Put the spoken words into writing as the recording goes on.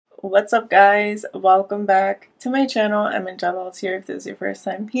What's up, guys? Welcome back to my channel. I'm Angele Altieri if this is your first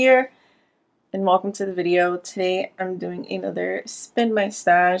time here, and welcome to the video. Today I'm doing another spin my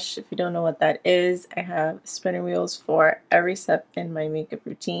stash. If you don't know what that is, I have spinner wheels for every step in my makeup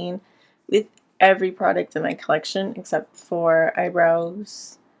routine with every product in my collection except for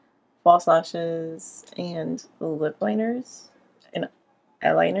eyebrows, false lashes, and lip liners and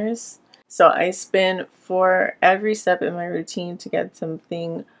eyeliners. So I spin for every step in my routine to get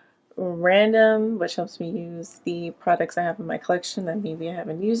something random, which helps me use the products I have in my collection that maybe I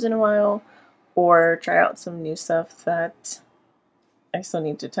haven't used in a while, or try out some new stuff that I still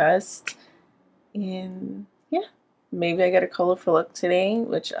need to test. And yeah, maybe I get a colorful look today,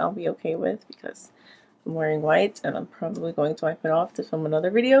 which I'll be okay with because I'm wearing white and I'm probably going to wipe it off to film another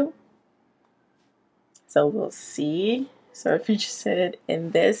video. So we'll see. So if you're interested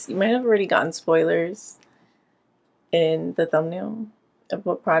in this, you might have already gotten spoilers in the thumbnail of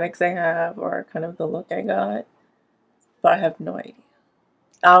what products I have or kind of the look I got, but I have no idea.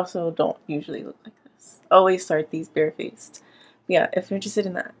 I also don't usually look like this. Always start these barefaced. Yeah, if you're interested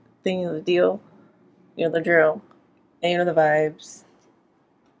in that, then you know the deal, you know the drill, and you know the vibes.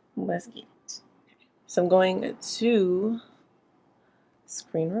 Let's get it. So I'm going to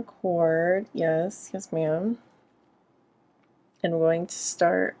screen record. Yes, ma'am. And we're going to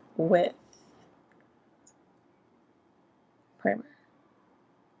start with primer.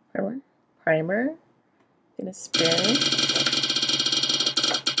 Gonna spin.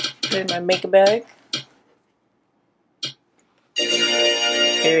 Put it in my makeup bag.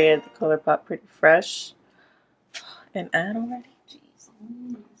 Period. The Colourpop Pretty Fresh. And add already? Jeez.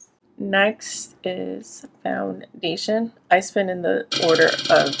 Next is foundation. I spin in the order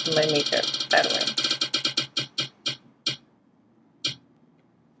of my makeup, by the way.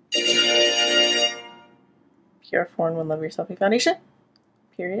 Pure 4-in-1 Love Your Selfie foundation.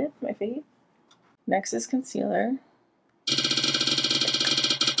 Period. My fave. Next is concealer.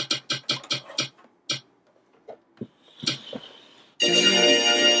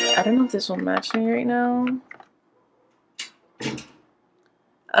 I don't know if this will match me right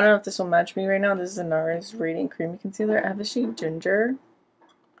now. This is a Nars Radiant Creamy Concealer. I have the shade Ginger,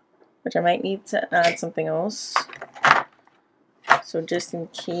 which I might need to add something else. So just in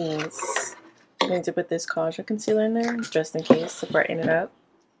case, I'm going to put this Kaja concealer in there, just in case, to brighten it up.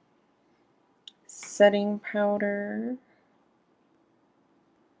 Setting powder.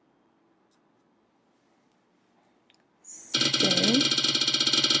 Spin.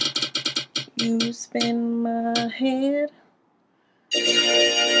 You spin my head.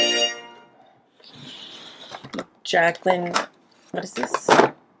 Jaclyn, what is this?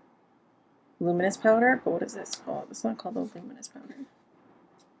 Luminous powder? But what is this called? It's not called the Luminous powder.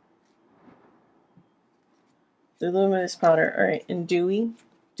 The Luminous powder. Alright, and dewy.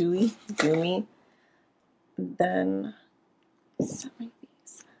 Then set my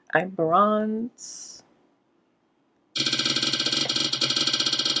face. I bronze.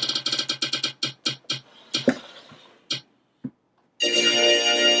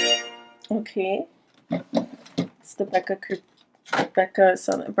 Okay. It's the Becca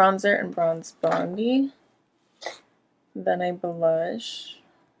Sunlit Bronzer and Bronze Bondi. Then I blush.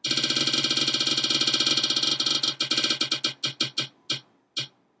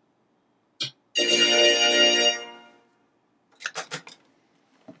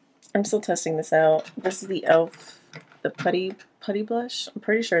 I'm still testing this out. This is the e.l.f. the putty blush. I'm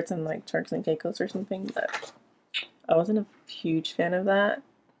pretty sure it's in like Turks and Caicos or something, but I wasn't a huge fan of that.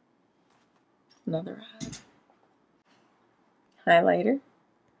 Another ad. Highlighter.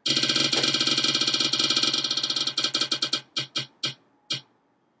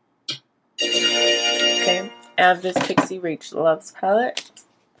 Okay, I have this Pixi Rach Loves palette.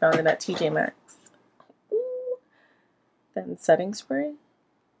 Found it at TJ Maxx. Ooh. Then setting spray.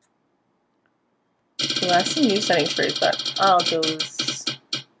 Well, I have some new setting sprays, but I'll do those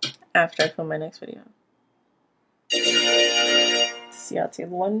after I film my next video. Ciate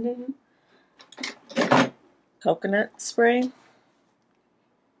London. Coconut spray.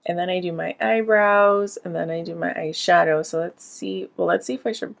 And then I do my eyebrows, and then I do my eyeshadow. So let's see. Well, let's see if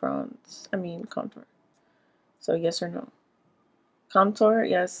I should contour. So yes or no? Contour,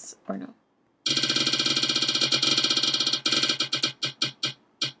 yes or no?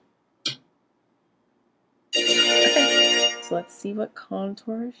 Okay. So let's see what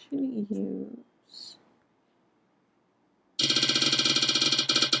contour I should use.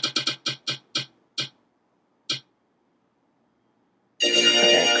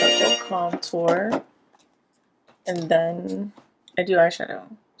 Contour, and then I do eyeshadow.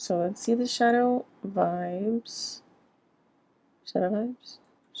 So let's see the shadow vibes.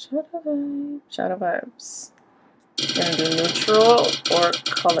 Shadow vibe. Shadow vibes. Gonna do neutral or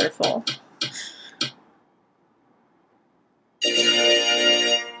colorful.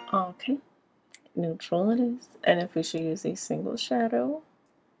 Okay, neutral it is. And if we should use a single shadow,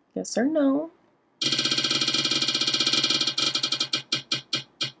 yes or no?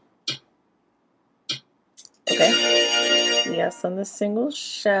 Okay, yes on the single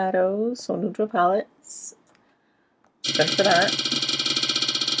shadow, so neutral palettes. Good for that.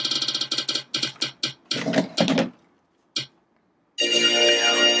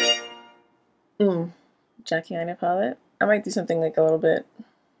 Jaclyn palette. I might do something like a little bit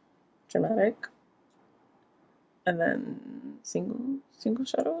dramatic. And then single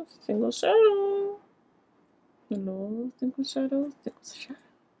shadows, single shadow. Hello, single shadows, single shadows.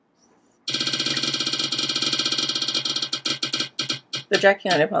 The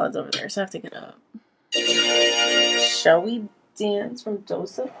Jaclyn palette's over there, so I have to get up. Shall We Dance from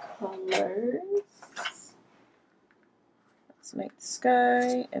Dose of Colors. That's Night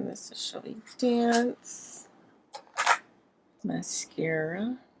Sky, and this is Shall We Dance.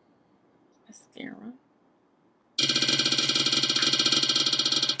 Mascara. I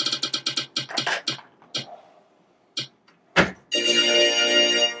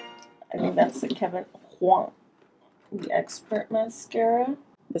think that's the Kevyn the Expert Mascara.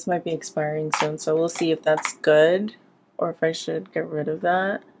 This might be expiring soon, so we'll see if that's good or if I should get rid of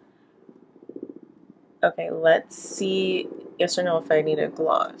that. Okay, let's see yes or no if I need a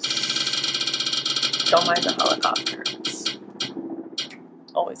gloss. Don't mind the helicopters.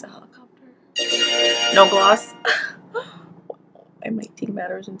 Always a helicopter. No gloss. I might take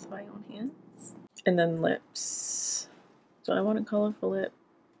matters into my own hands. And then lips. Do I want a colorful lip?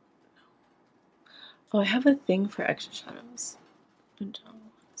 Oh, I have a thing for extra shadows. Let's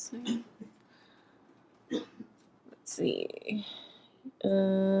see.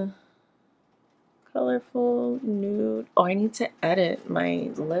 Colorful, nude. Oh, I need to edit my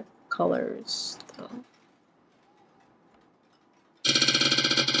lip colors though.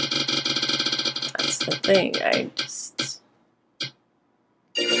 That's the thing.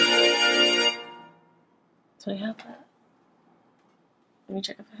 Do I have that? Let me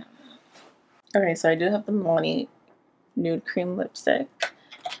check if I have that. Okay, so I do have the Monty Nude Cream Lipstick.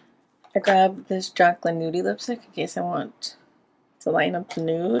 I grabbed this Jaclyn Nudie lipstick in case I want to line up the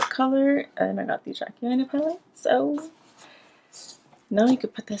nude color, and I got the Jaclyn palette. So now you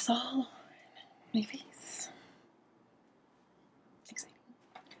could put this all on my face. Exciting.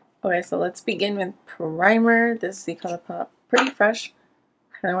 Okay, so let's begin with primer. This is the Colourpop Pretty Fresh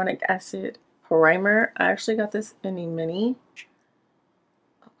Hyaluronic Acid Primer. I actually got this in a mini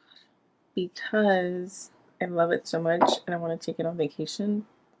because I love it so much and I want to take it on vacation.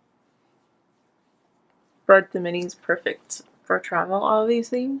 But the mini is perfect for travel,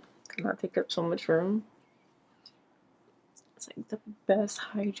 obviously. Cannot take up so much room. It's like the best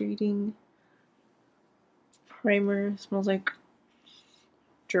hydrating primer. It smells like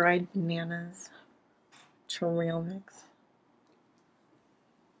dried bananas. Trail mix.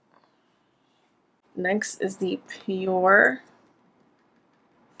 Next is the Pure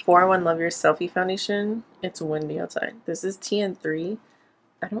 4-in-1 Love Your Selfie Foundation. It's windy outside. This is TN3.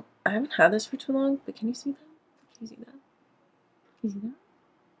 I haven't had this for too long, but can you see that? Can you see that? Can you see that?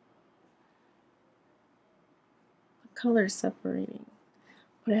 The color is separating.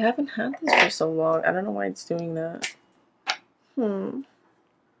 But I haven't had this for so long. I don't know why it's doing that.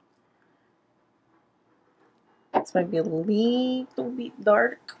 This might be a little bit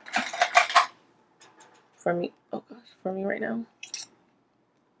dark for me. Oh gosh, for me right now.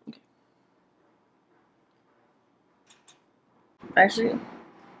 Okay. Actually,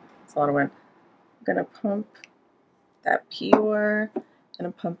 it's a lot of wind. I'm gonna pump that Pure and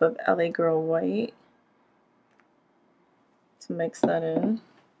a pump of LA Girl White to mix that in.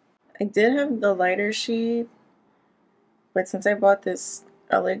 I did have the lighter shade, but since I bought this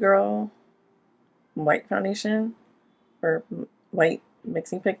LA Girl White foundation or white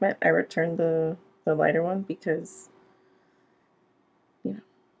mixing pigment, I returned the lighter one because, you know,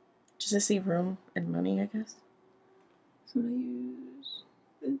 just to save room and money, I guess. So I use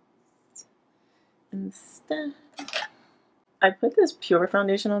this instead. I put this Pure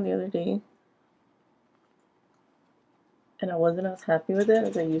foundation on the other day and I wasn't as happy with it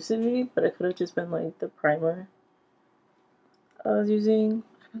as I used to be, but it could have just been like the primer I was using.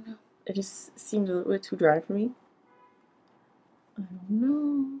 I don't know. It just seemed a little bit too dry for me. I don't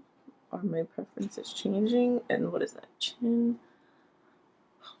know. Are my preferences changing? And what is that? Chin?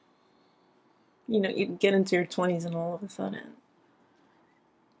 You know, you get into your 20s and all of a sudden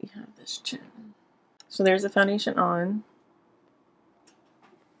you have this chin. So there's the foundation on.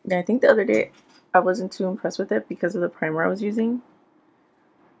 Yeah, I think the other day I wasn't too impressed with it because of the primer I was using.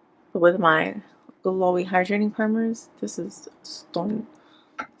 But with my glowy hydrating primers, this is stunning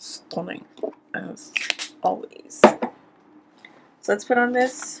as always. So let's put on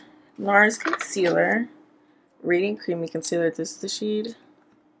this Nars concealer, Radiant Creamy Concealer. This is the shade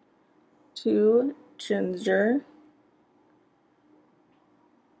 2 Ginger.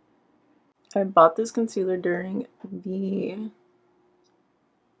 I bought this concealer during the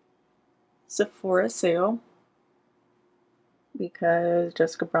Sephora sale because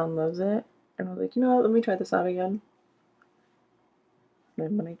Jessica Brown loves it. And I was like, you know what, let me try this out again.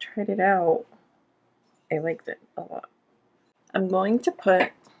 And when I tried it out, I liked it a lot. I'm going to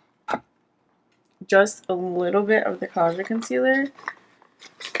put just a little bit of the Kaja concealer.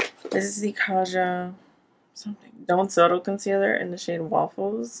 This is the Kaja something Don't Settle concealer in the shade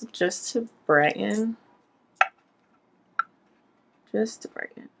Waffles, just to brighten.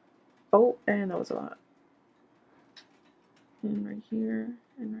 Oh, and that was a lot. And right here,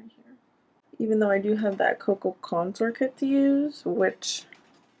 and right here. Even though I do have that Cocoa Contour Kit to use, which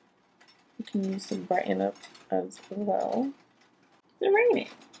you can use to brighten up as well. Is it raining?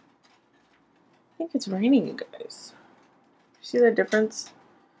 I think it's raining, you guys. See the difference?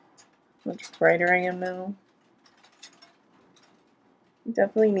 How much brighter I am now.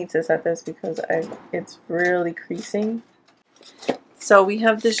 Definitely need to set this because it's really creasing. So we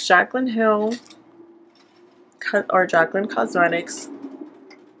have this Jaclyn Hill or Jaclyn Cosmetics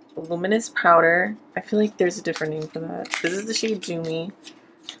Luminous powder. I feel like there's a different name for that. This is the shade Jumi.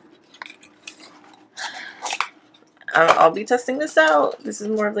 I'll be testing this out. This is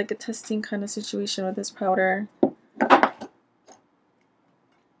more of like a testing kind of situation with this powder.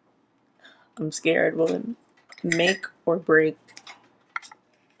 I'm scared will it make or break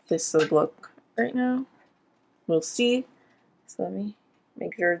this look right now. We'll see. So let me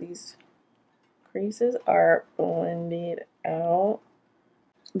make sure these creases are blended out.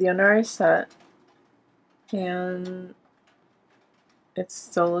 The under eye set, and it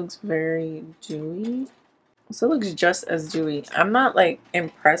still looks very dewy. It still looks just as dewy. I'm not like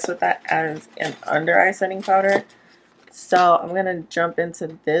impressed with that as an under eye setting powder. So I'm gonna jump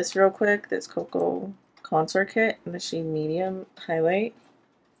into this real quick, this Cocoa Contour Kit in the shade Medium Highlight.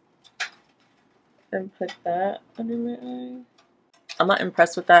 And put that under my eye. I'm not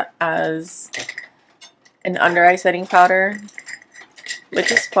impressed with that as an under eye setting powder,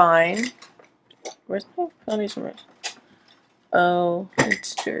 which is fine. Where's my foundation brush? Oh,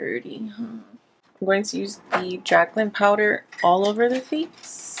 it's dirty, huh? I'm going to use the Jaclyn powder all over the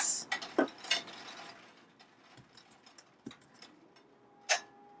face.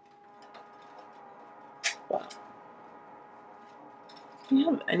 Wow. Do you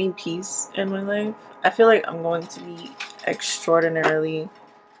have any peace in my life? I feel like I'm going to be extraordinarily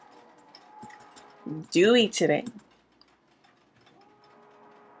dewy today.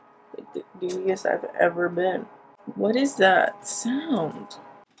 Like the dewiest I've ever been. What is that sound?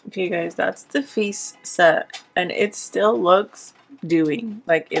 Okay guys, that's the face set and it still looks dewy.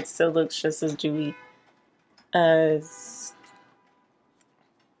 Like it still looks just as dewy as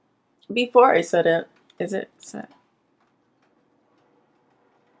before I set it. Is it set?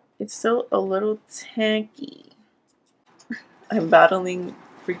 It's still a little tanky. I'm battling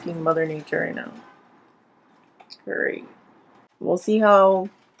freaking Mother Nature right now. Great. We'll see how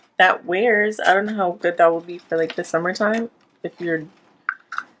that wears. I don't know how good that will be for like the summertime. If you're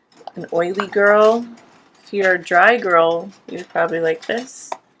an oily girl, if you're a dry girl, you'd probably like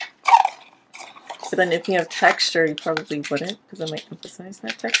this. But then if you have texture, you probably wouldn't, because I might emphasize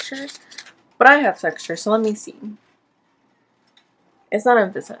that texture. But I have texture, so let me see. It's not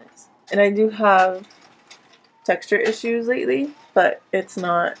emphasized. And I do have texture issues lately, but it's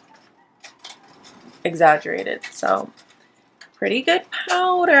not exaggerated. So pretty good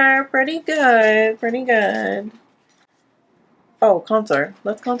powder. Pretty good. Pretty good. Oh, contour.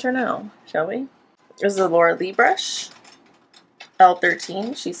 Let's contour now, shall we? This is a Laura Lee brush.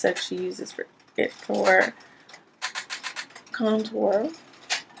 L13. She said she uses it for contour.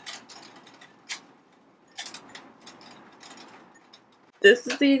 This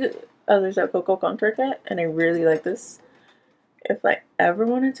is the there's that Cocoa Contour Kit, and I really like this. If I ever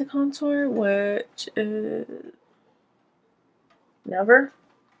wanted to contour, which is never,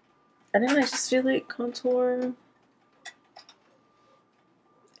 I just feel like contour.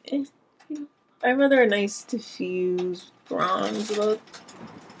 I'd rather a nice diffuse bronze look,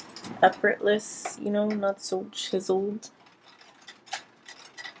 effortless, you know, not so chiseled. I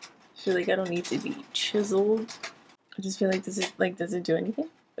feel like I don't need to be chiseled. I just feel like does it do anything?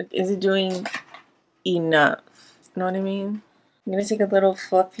 Like, is it doing enough? You know what I mean? I'm going to take a little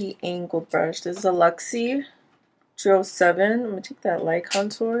fluffy angled brush. This is a Luxie 207. I'm going to take that light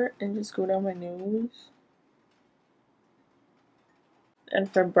contour and just go down my nose.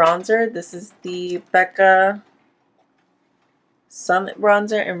 And for bronzer, this is the Becca Sunlit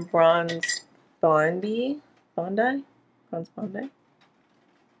Bronzer in Bronze Bondi. Bronze Bondi.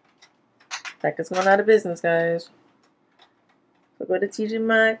 Becca's going out of business, guys. So go to TJ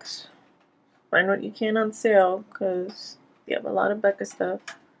Maxx. Find what you can on sale, because we have a lot of Becca stuff.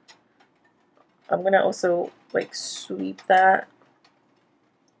 I'm gonna also like sweep that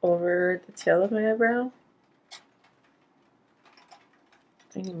over the tail of my eyebrow.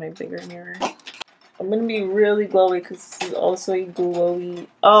 I need my bigger mirror. I'm gonna be really glowy because this is also a glowy.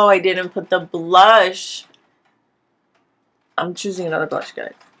 Oh, I didn't put the blush. I'm choosing another blush,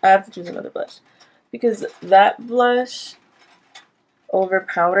 guys. I have to choose another blush because that blush over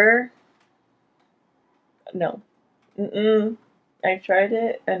powder. No. I tried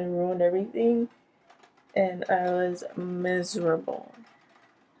it and it ruined everything. And I was miserable.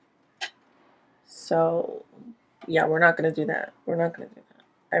 So, yeah, we're not going to do that. We're not going to do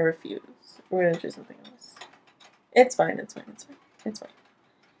that. I refuse. We're going to do something else. It's fine. It's fine. It's fine. It's fine.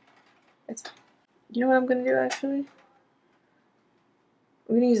 It's fine. You know what I'm going to do, actually?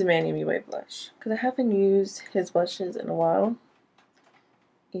 I'm going to use a Miami White blush. Because I haven't used his blushes in a while.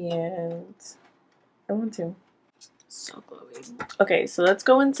 And I want to. So glowy. Okay, so let's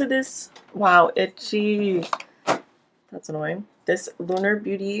go into this. Wow, itchy. That's annoying. This Lunar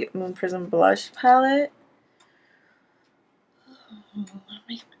Beauty Moon Prism blush palette. What am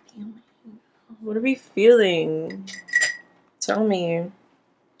I feeling? What are we feeling? Tell me.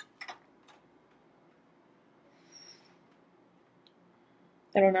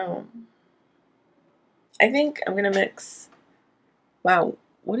 I don't know. I think I'm gonna mix. Wow,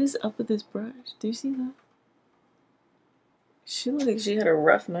 what is up with this brush? Do you see that? She looked like she had a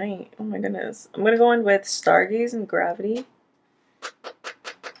rough night. Oh my goodness. I'm gonna go in with Stargaze and Gravity.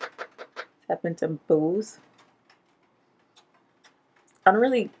 Tap into both. I don't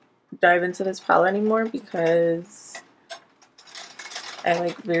really dive into this palette anymore because I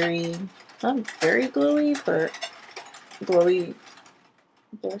like very, not very glowy, but glowy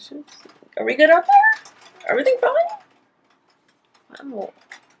blushes. Are we good out there? Everything fine? Wow.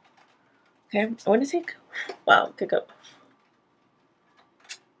 Okay, I want to take, wow, pick up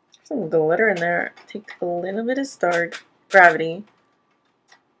some glitter in there. Take a little bit of Star Gravity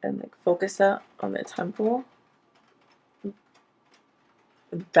and like focus that on the temple. The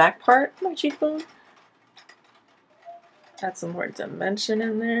back part of my cheekbone. Add some more dimension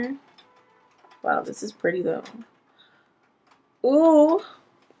in there. Wow, this is pretty though. Ooh.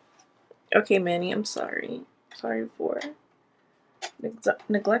 Okay, Manny, I'm sorry. Sorry for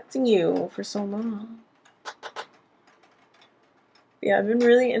neglecting you for so long. Yeah, I've been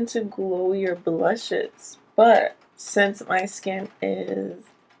really into glowier blushes, but since my skin is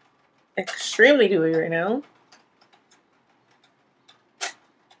extremely dewy right now,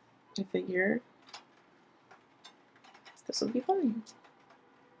 I figure this will be fine.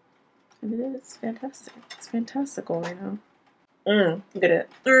 And it is fantastic. It's fantastical right now. Look at it.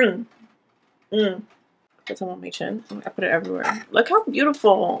 Put some on my chin. I put it everywhere. Look how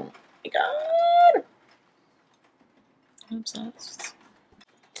beautiful. Oh my god. I'm obsessed.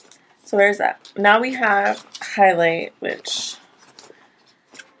 So there's that. Now we have highlight, which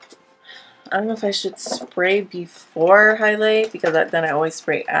I don't know if I should spray before highlight because then I always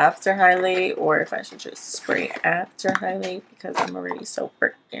spray after highlight, or if I should just spray after highlight because I'm already so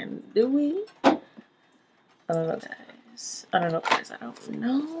freaking dewy. I don't know, guys. I don't know, guys. I don't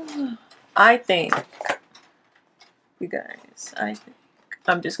know. I think, you guys, I think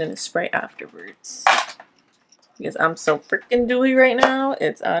I'm just gonna spray afterwards because I'm so freaking dewy right now.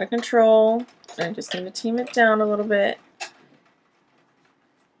 It's out of control. I just need to tame it down a little bit.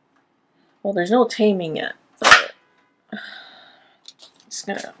 Well, there's no taming yet, but just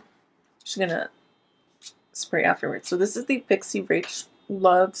gonna spray afterwards. So this is the Pixi Rach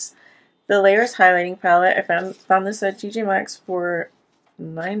Loves the Layers Highlighting Palette. I found this at TJ Maxx for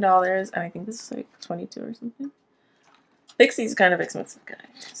 $9, and I think this is like $22 or something. Pixi's kind of expensive,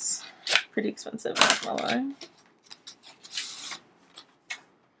 guys. Pretty expensive, not gonna lie.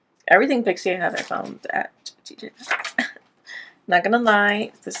 Everything Pixi I have I found at TJ Maxx. Not gonna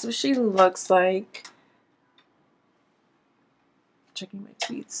lie, this is what she looks like. Checking my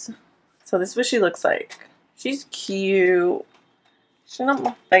tweets. So this is what she looks like. She's cute. She's not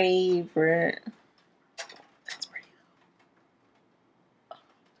my favorite. That's pretty though.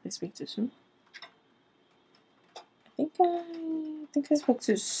 Did I speak too soon? I think I spoke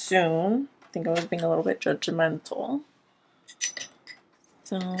too soon. I think I was being a little bit judgmental.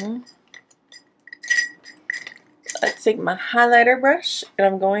 So let's take my highlighter brush and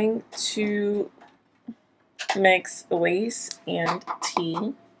I'm going to mix lace and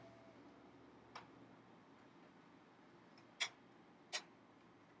tea.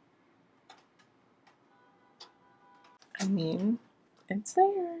 I mean, it's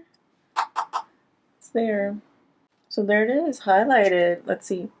there. It's there. So there it is, highlighted. Let's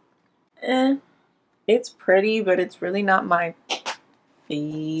see. It's pretty, but it's really not my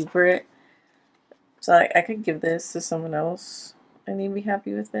favorite. So I could give this to someone else and they'd be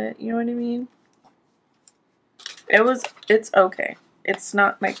happy with it. You know what I mean? It's okay. It's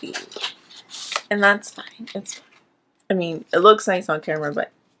not my favorite. And that's fine. It's fine. I mean, it looks nice on camera,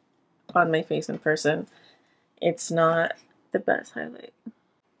 but on my face in person, it's not the best highlight.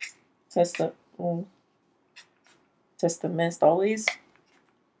 Test the mist always.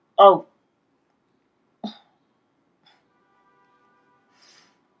 Oh. I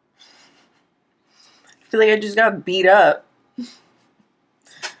feel like I just got beat up.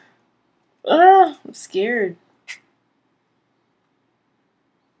 Ah, I'm scared.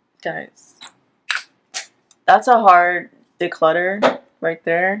 Guys, that's a hard declutter right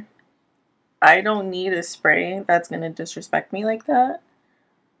there. I don't need a spray that's gonna disrespect me like that.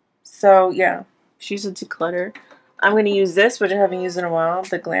 So yeah, she's a declutter. I'm gonna use this, which I haven't used in a while,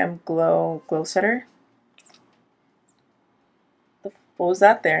 the GlamGlow Glowsetter. What was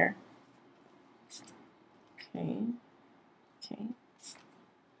that there? Okay. Okay.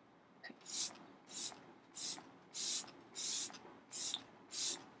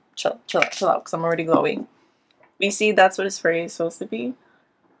 Chill out, because I'm already glowing. You see, that's what a spray is supposed to be.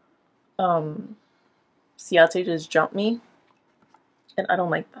 Ciate just jumped me, and I don't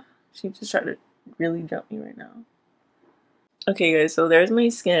like that. She just tried to really jump me right now. Okay, guys, so there's my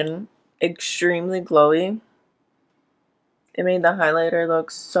skin. Extremely glowy. It made the highlighter look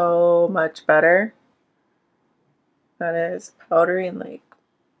so much better. That is powdery and like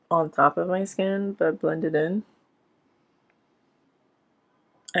on top of my skin, but blended in.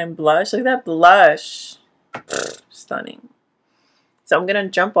 And blush, look at that blush. Stunning. So I'm gonna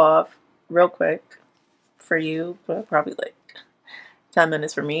jump off real quick for you, but probably like 10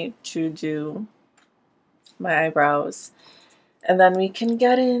 minutes for me to do my eyebrows. And then we can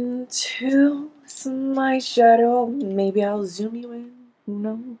get into some eyeshadow. Maybe I'll zoom you in. Who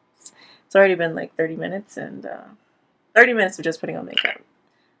knows? It's already been like 30 minutes and 30 minutes of just putting on makeup.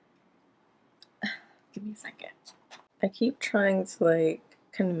 Give me a second. I keep trying to like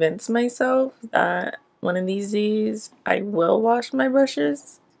convince myself that one of these days I will wash my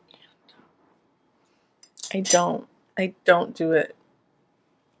brushes. I don't do it.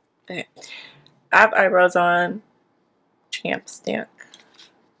 Okay. I have eyebrows on. Champ stamp.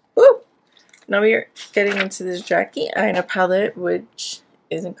 Woo! Now we are getting into this Jaclyn Aine palette, which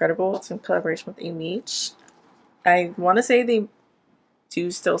is incredible. It's in collaboration with Aine. I want to say they do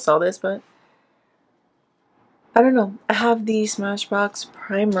still sell this, but I don't know. I have the Smashbox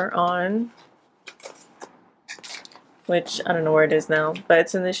primer on, which I don't know where it is now, but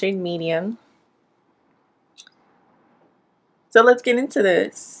it's in the shade medium. So let's get into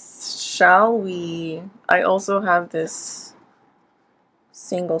this, shall we? I also have this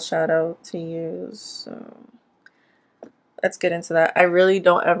single shadow to use, so let's get into that. I really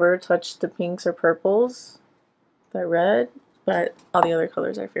don't ever touch the pinks or purples, the red, but all the other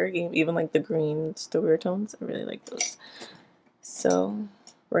colors are fair game, even like the greens, the weird tones. I really like those. So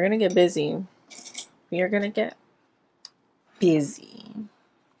we're gonna get busy. We are gonna get busy. I'm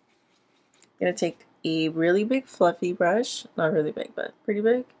gonna take a really big fluffy brush, not really big, but pretty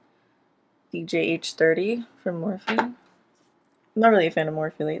big, the JH30 from Morphe. I'm not really a fan of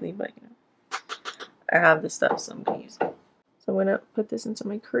Morphe lately, but you know, I have this stuff, so I'm gonna use it. So I'm gonna put this into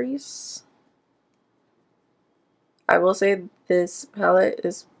my crease. I will say this palette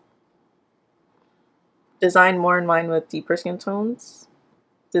is designed more in line with deeper skin tones.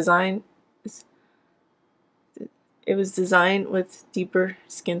 It was designed with deeper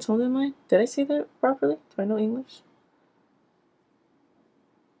skin tones in mind. Did I say that properly? Do I know English?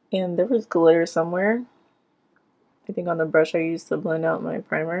 And there was glitter somewhere. I think on the brush I used to blend out my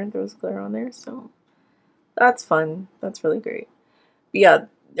primer, there was glitter on there, so that's fun. That's really great. But yeah,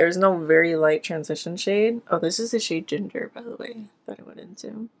 there's no very light transition shade. Oh, this is the shade Ginger, by the way, that I went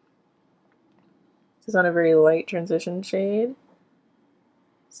into. It's not a very light transition shade,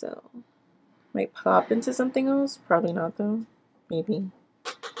 so might pop into something else. Probably not though. Maybe.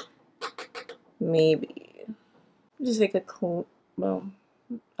 Just take a clean, well,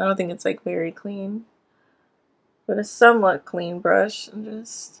 I don't think it's like very clean, but a somewhat clean brush and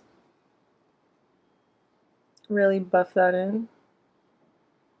just really buff that in.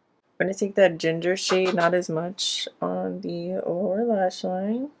 I'm going to take that ginger shade, not as much, on the lower lash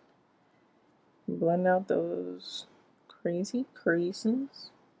line. Blend out those crazy creases.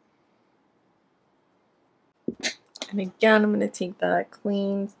 And again, I'm going to take that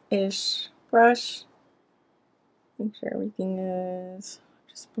clean-ish brush. Make sure everything is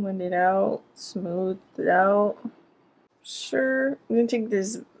just blended out, smoothed it out. Sure. I'm going to take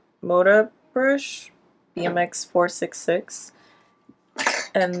this Moda brush, BMX 466,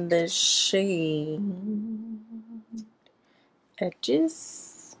 and the shade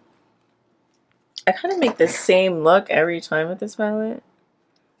Edges. I kind of make the same look every time with this palette,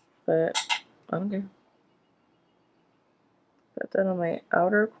 but I don't care. Put that on my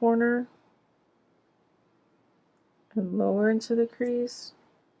outer corner and lower into the crease.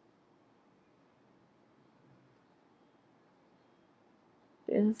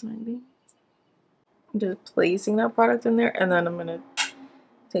 Is my baby. I'm just placing that product in there, and then I'm gonna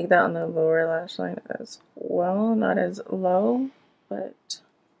take that on the lower lash line as well, not as low, but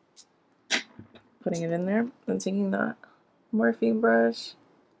putting it in there. And taking that Morphe brush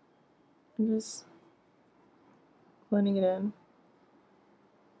and just blending it in.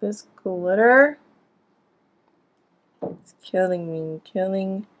 This glitter is killing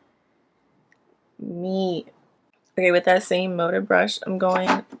me. Okay, with that same Moda brush, I'm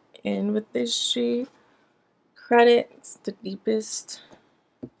going in with this shade Credit. It's the deepest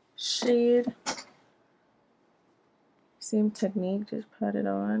shade. Same technique, just pat it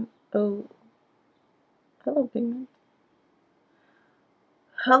on. Oh, hello, Pigment.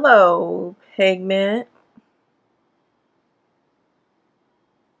 Hello, Pigment.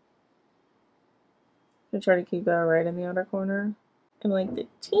 I try to keep that right in the outer corner. And like the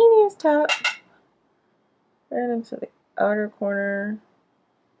teeniest tap right into the outer corner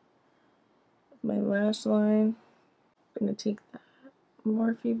of my lash line. I'm gonna take that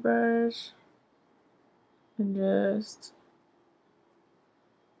Morphe brush and just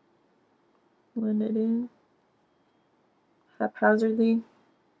blend it in haphazardly.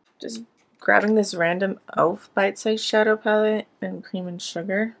 Just grabbing this random e.l.f. bite-sized shadow palette and Cream and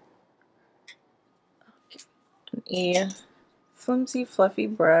Sugar. Okay. A flimsy, fluffy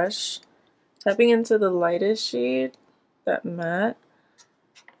brush. Tapping into the lightest shade, that matte,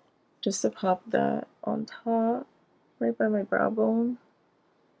 just to pop that on top, right by my brow bone.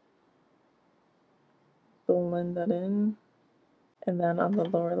 Blend that in. And then on the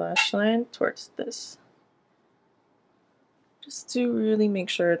lower lash line, towards this. Just to really make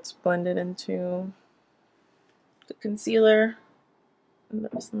sure it's blended into the concealer and the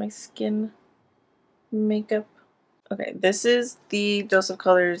rest of my skin makeup. Okay, this is the Dose of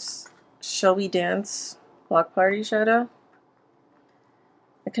Colors Shall We Dance Block Party shadow.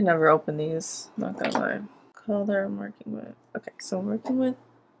 I can never open these, not gonna lie. Color I'm working with. Okay, so I'm working with,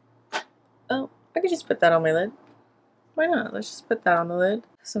 oh, I could just put that on my lid. Why not? Let's just put that on the lid.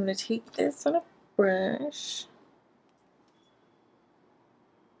 So I'm gonna take this on a brush.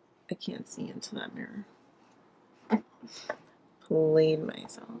 I can't see into that mirror. Played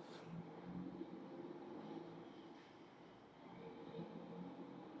myself.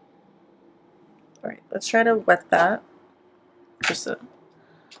 Alright, let's try to wet that just to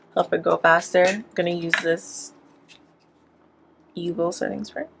help it go faster. I'm gonna use this Evil setting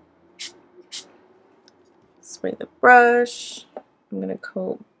spray. Spray the brush. I'm gonna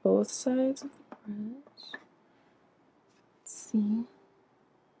coat both sides of the brush. Let's see.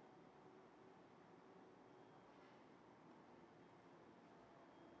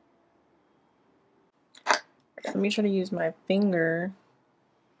 Let me try to use my finger.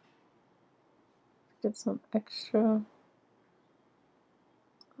 Get some extra.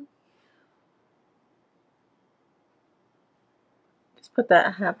 Just put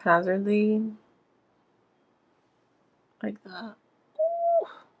that haphazardly. Like that. Ooh.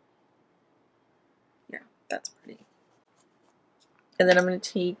 Yeah, that's pretty. And then I'm going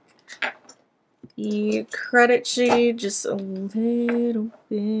to take the Credit shade just a little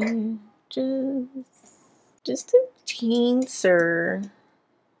bit. Just a teenser.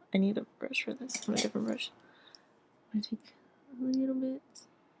 I need a brush for this. I have a different brush. I'm going to take a little bit.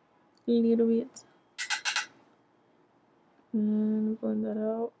 And blend that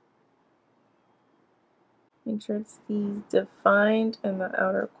out. Make sure it's the defined in the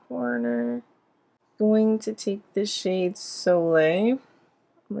outer corner. Going to take this shade Soleil,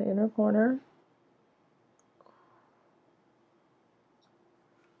 my inner corner.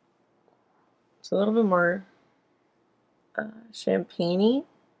 It's a little bit more champagne-y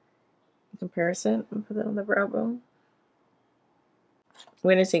in comparison. I'm gonna put that on the brow bone. I'm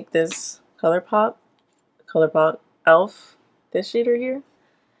gonna take this Colourpop e.l.f. this shade right here.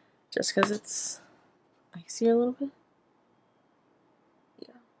 just because it's icy a little bit.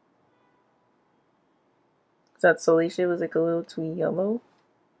 Yeah. That Soleil shade was like a little too yellow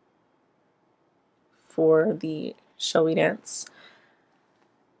for the showy dance.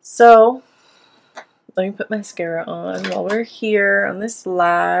 So let me put mascara on while we're here on this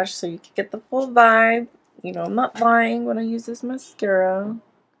lash so you can get the full vibe. You know, I'm not lying when I use this mascara.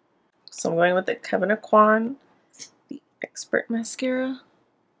 So I'm going with the Kevyn Aucoin, the Expert Mascara.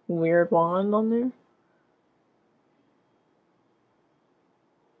 Weird wand on there.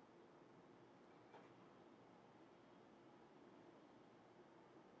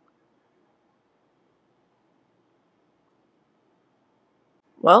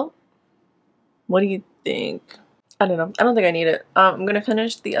 Well, what do you think? I don't know. I don't think I need it. I'm gonna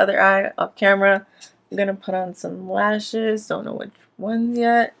finish the other eye off camera. I'm gonna put on some lashes. Don't know which ones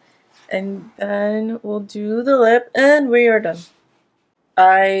yet. And then we'll do the lip and we are done.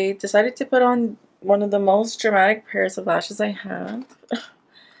 I decided to put on one of the most dramatic pairs of lashes I have.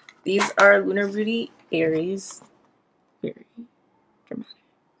 These are Lunar Beauty Aries. Very dramatic.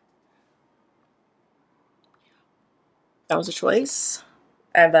 That was a choice.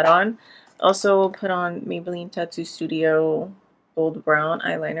 I have that on. Also put on Maybelline Tattoo Studio Bold Brown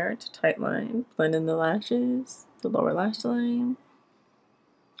eyeliner to tight line. Blend in the lashes, the lower lash line.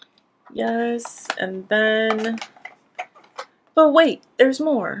 Yes, and then... But wait, there's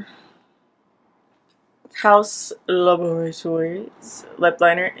more. House Laboratories lip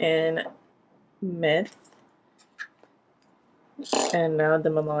liner in Myth. And now the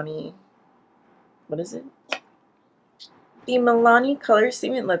Milani... What is it? The Milani Color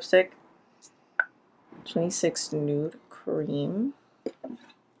Statement Lipstick. 26 Nude Cream.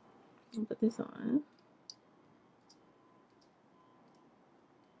 I'll put this on.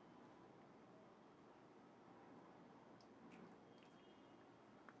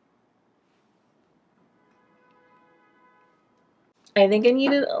 I think I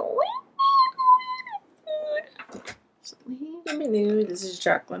needed a little bit nude. This is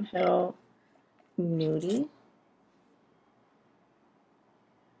Jaclyn Hill Nudie.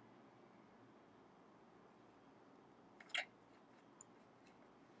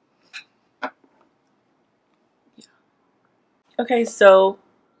 Okay, so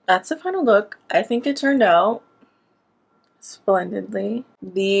that's the final look. I think it turned out splendidly.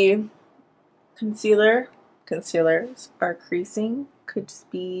 The concealers are creasing. Could just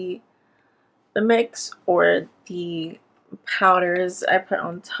be the mix or the powders I put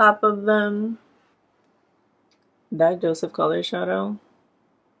on top of them. That Joseph color shadow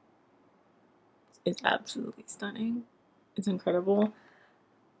is absolutely stunning. It's incredible.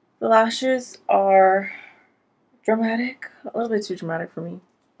 The lashes are dramatic, a little bit too dramatic for me,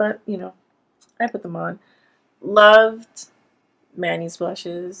 but you know, I put them on. Loved Manny's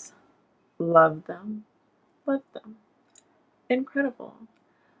blushes. Loved them. Loved them. Incredible.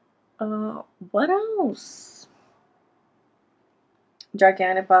 What else?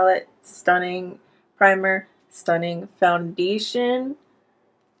 Gigantic palette, stunning. Primer, stunning. Foundation.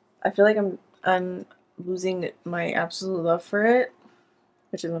 I feel like I'm losing my absolute love for it,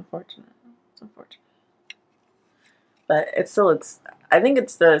 which is unfortunate. It's unfortunate. But it still looks, I think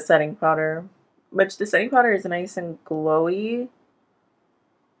it's the setting powder, which the setting powder is nice and glowy,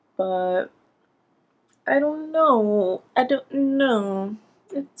 but I don't know. I don't know.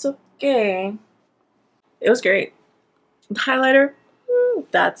 It's okay. It was great. The highlighter,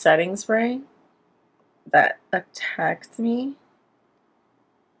 that setting spray that attacked me,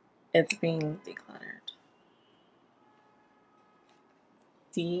 it's being decluttered.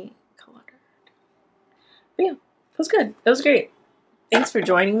 But yeah, it was good. It was great. Thanks for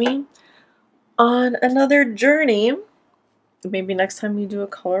joining me on another journey. Maybe next time we do a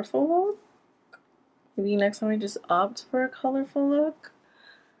colorful look. Maybe next time I just opt for a colorful look.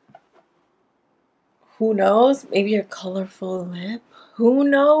 Who knows? Maybe a colorful lip. Who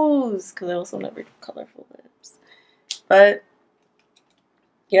knows? Because I also never do colorful lips. But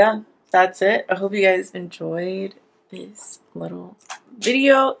yeah, that's it. I hope you guys enjoyed this little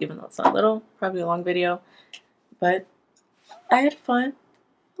video, even though it's not little, probably a long video. But I had fun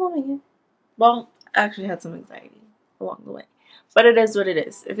filming it. Well, I actually had some anxiety along the way. But it is what it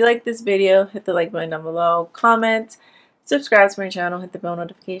is. If you like this video, hit the like button down below, comment, subscribe to my channel, hit the bell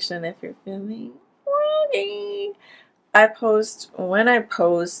notification if you're feeling ready. When I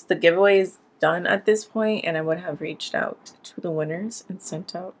post, the giveaway is done at this point, and I would have reached out to the winners and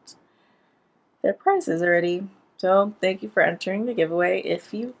sent out their prizes already. So thank you for entering the giveaway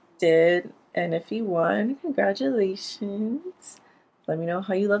if you did, and if you won, congratulations. Let me know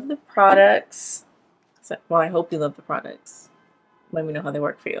how you love the products. Well, I hope you love the products. let me know how they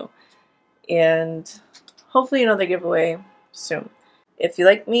work for you. And hopefully another giveaway soon. If you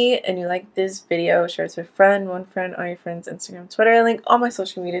like me and you like this video, share it with a friend, one friend, all your friends, Instagram, Twitter, link all my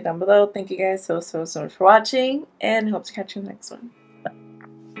social media down below. Thank you guys so much for watching, and hope to catch you in the next one. Bye.